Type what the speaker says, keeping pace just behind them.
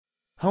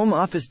Home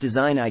office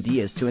design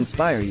ideas to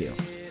inspire you.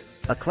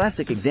 A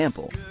classic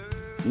example.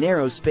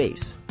 Narrow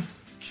space.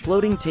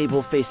 Floating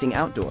table facing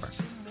outdoor.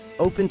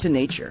 Open to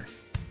nature.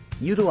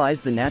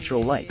 Utilize the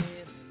natural light.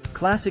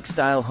 Classic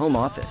style home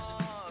office.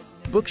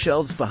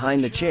 Bookshelves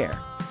behind the chair.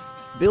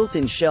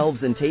 Built-in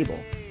shelves and table.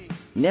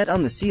 Net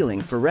on the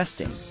ceiling for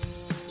resting.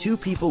 2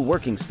 people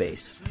working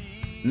space.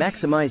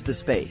 Maximize the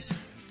space.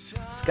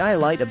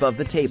 Skylight above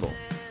the table.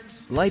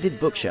 Lighted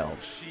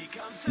bookshelves.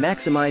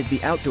 Maximize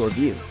the outdoor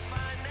view.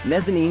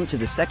 Mezzanine to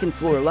the second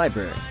floor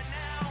library.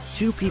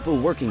 2 people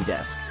working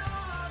desk.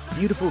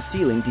 Beautiful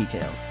ceiling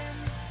details.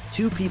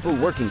 2 people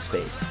working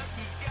space.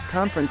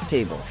 Conference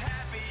table.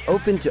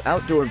 Open to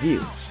outdoor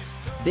view.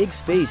 Big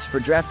space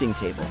for drafting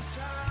table.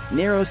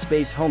 Narrow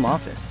space home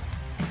office.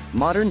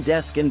 Modern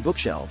desk and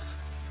bookshelves.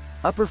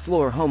 Upper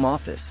floor home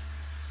office.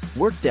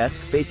 Work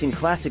desk facing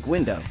classic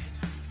window.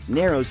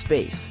 Narrow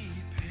space.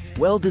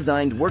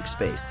 Well-designed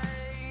workspace.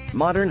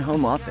 Modern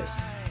home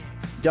office.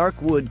 Dark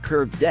wood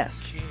curved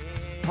desk.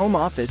 Home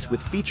office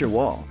with feature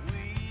wall.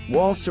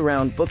 Wall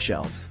surround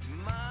bookshelves.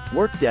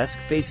 Work desk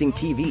facing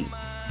TV.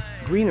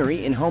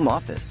 Greenery in home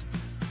office.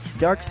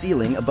 Dark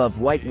ceiling above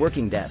white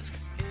working desk.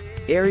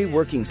 Airy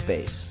working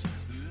space.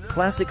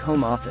 Classic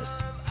home office.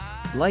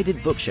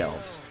 Lighted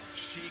bookshelves.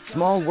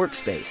 Small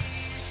workspace.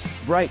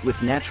 Bright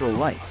with natural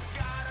light.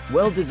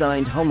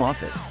 Well-designed home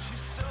office.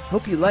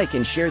 Hope you like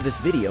and share this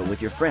video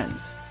with your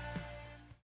friends.